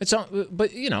 It's all, but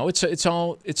it's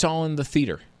all in the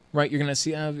theater, right? You're going to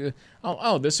see,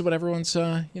 this is what everyone's,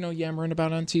 yammering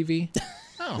about on TV.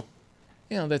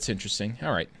 Oh, that's interesting.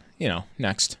 All right.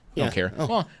 Next. Yeah. Don't care. Oh.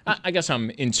 Well, I guess I'm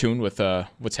in tune with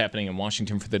what's happening in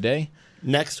Washington for the day.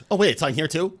 Next. Oh, wait, it's on here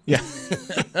too? Yeah.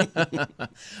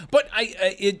 But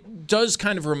it does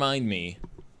kind of remind me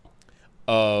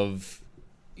of,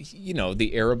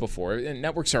 the era before. And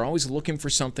networks are always looking for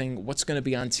something. What's going to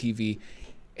be on TV?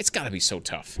 It's got to be so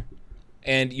tough.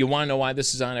 And you want to know why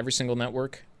this is on every single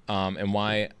network and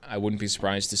why I wouldn't be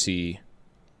surprised to see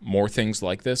more things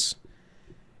like this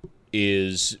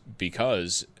is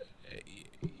because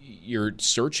you're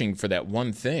searching for that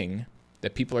one thing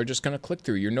that people are just going to click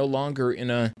through. You're no longer in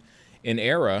an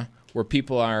era where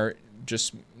people are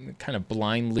just kind of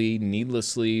blindly,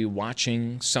 needlessly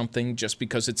watching something just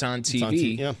because it's on TV. It's on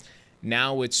TV, yeah.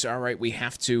 Now it's, all right, we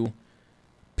have to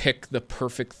pick the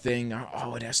perfect thing.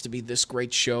 Oh, it has to be this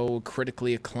great show,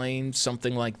 critically acclaimed,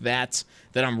 something like that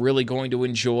I'm really going to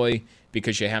enjoy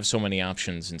because you have so many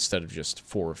options instead of just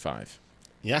 4 or 5.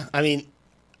 Yeah, I mean,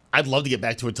 I'd love to get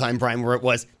back to a time, Brian, where it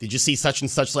was, did you see such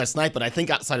and such last night? But I think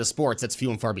outside of sports, that's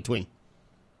few and far between.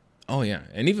 Oh, yeah.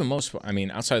 And even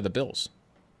outside of the Bills.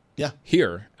 Yeah.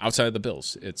 Here, outside of the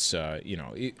Bills, it's,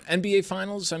 NBA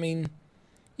Finals, a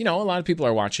lot of people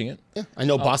are watching it. Yeah, I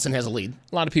know Boston has a lead.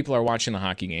 A lot of people are watching the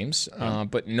hockey games,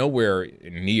 but nowhere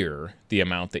near the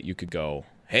amount that you could go,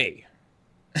 hey,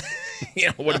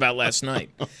 what about last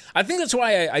night? I think that's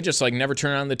why I just, never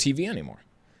turn on the TV anymore.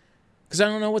 Because I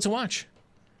don't know what to watch.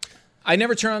 I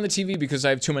never turn on the TV because I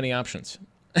have too many options.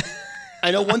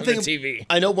 I know one thing. TV.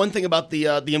 I know one thing about the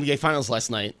NBA Finals last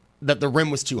night, that the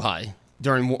rim was too high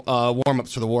during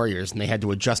warm-ups for the Warriors, and they had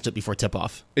to adjust it before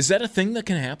tip-off. Is that a thing that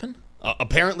can happen?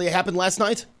 Apparently, it happened last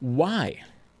night. Why?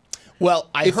 Well,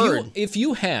 I heard if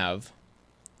you have,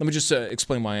 let me just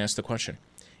explain why I asked the question.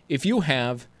 If you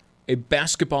have a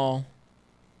basketball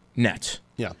net,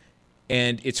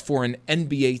 and it's for an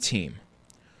NBA team.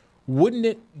 Wouldn't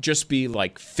it just be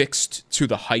fixed to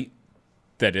the height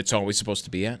that it's always supposed to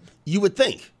be at? You would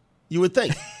think.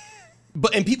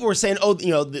 And people were saying,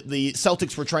 the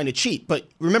Celtics were trying to cheat. But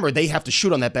remember, they have to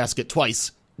shoot on that basket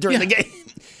twice during the game.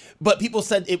 But people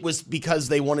said it was because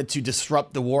they wanted to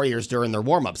disrupt the Warriors during their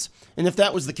warm-ups. And if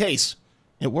that was the case,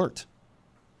 it worked.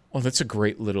 Well, that's a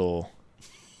great little...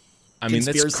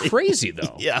 Conspiracy. That's crazy,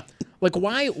 though. Yeah.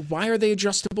 Why are they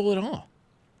adjustable at all?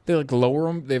 They lower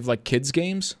them? They have kids'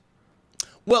 games?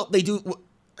 Well, they do,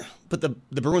 but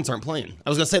the Bruins aren't playing. I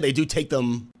was going to say they do take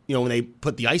them, when they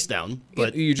put the ice down.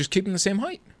 But you just keep them the same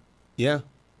height. Yeah.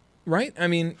 Right?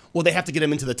 Well, they have to get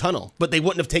them into the tunnel, but they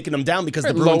wouldn't have taken them down because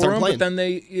the Bruins aren't playing. But then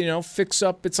they, fix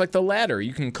up. It's like the ladder.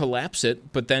 You can collapse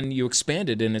it, but then you expand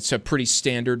it, and it's a pretty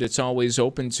standard. It's always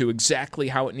open to exactly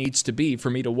how it needs to be for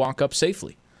me to walk up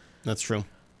safely. That's true.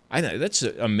 I know that's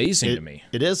amazing to me.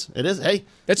 It is. Hey,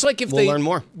 it's like if we'll learn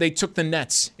more. They took the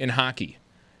nets in hockey.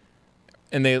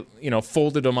 And they,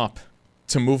 folded them up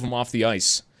to move them off the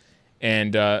ice,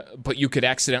 and but you could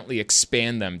accidentally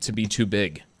expand them to be too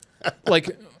big.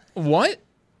 What?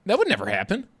 That would never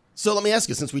happen. So let me ask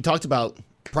you, since we talked about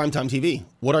primetime TV,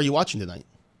 what are you watching tonight?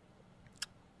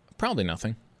 Probably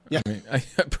nothing. Yeah. I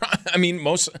don't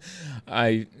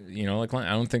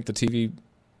think the TV.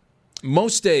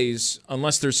 Most days,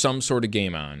 unless there's some sort of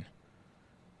game on,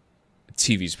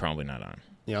 TV's probably not on.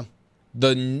 Yeah.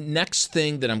 The next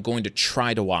thing that I'm going to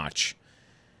try to watch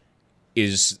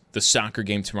is the soccer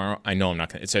game tomorrow. I know I'm not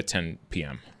going to. It's at 10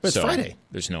 p.m. But it's Friday.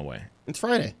 There's no way. It's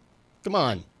Friday. Come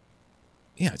on.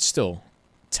 Yeah, it's still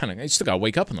 10. I still got to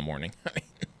wake up in the morning. Yeah,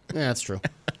 that's true.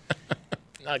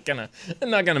 I'm not gonna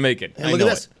make it. And look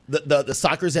at this. The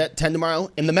soccer's at 10 tomorrow,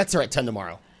 and the Mets are at 10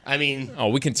 tomorrow.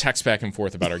 We can text back and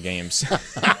forth about our games.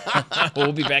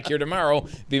 We'll be back here tomorrow.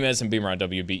 Beamez and Beamer on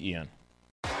WBEN.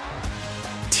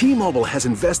 T-Mobile has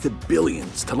invested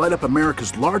billions to light up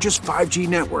America's largest 5G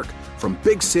network, from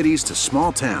big cities to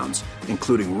small towns,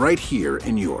 including right here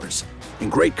in yours.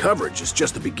 And great coverage is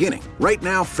just the beginning. Right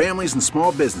now, families and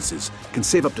small businesses can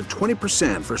save up to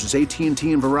 20% versus AT&T and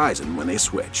Verizon when they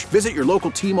switch. Visit your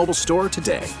local T-Mobile store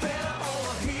today.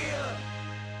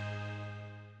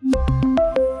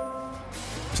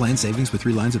 Plan savings with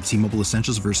 3 lines of T-Mobile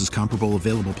Essentials versus comparable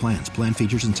available plans. Plan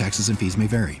features and taxes and fees may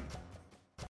vary.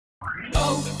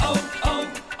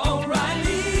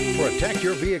 Protect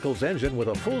your vehicle's engine with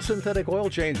a full synthetic oil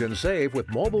change and save with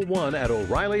Mobil 1 at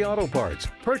O'Reilly Auto Parts.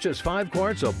 Purchase 5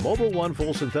 quarts of Mobil 1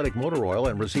 full synthetic motor oil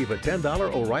and receive a $10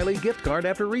 O'Reilly gift card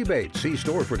after rebate. See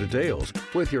store for details.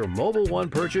 With your Mobil 1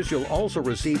 purchase, you'll also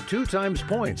receive 2 times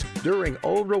points during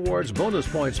O Rewards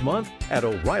Bonus Points Month at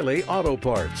O'Reilly Auto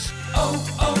Parts.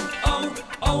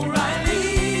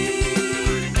 O'Reilly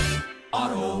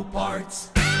Auto Parts.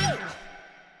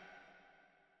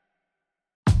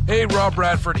 Hey, Rob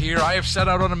Bradford here. I have set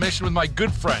out on a mission with my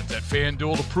good friends at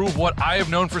FanDuel to prove what I have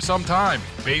known for some time.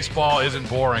 Baseball isn't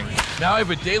boring. Now I have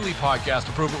a daily podcast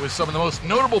to prove it with some of the most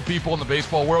notable people in the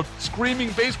baseball world,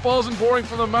 screaming baseball isn't boring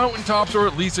from the mountaintops, or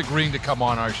at least agreeing to come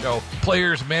on our show.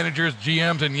 Players, managers,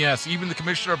 GMs, and yes, even the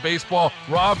commissioner of baseball,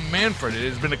 Rob Manfred. It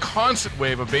has been a constant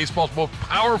wave of baseball's most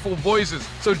powerful voices.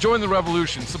 So join the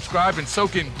revolution. Subscribe and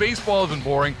soak in Baseball Isn't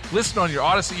Boring. Listen on your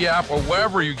Odyssey app or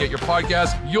wherever you get your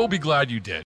podcasts. You'll be glad you did.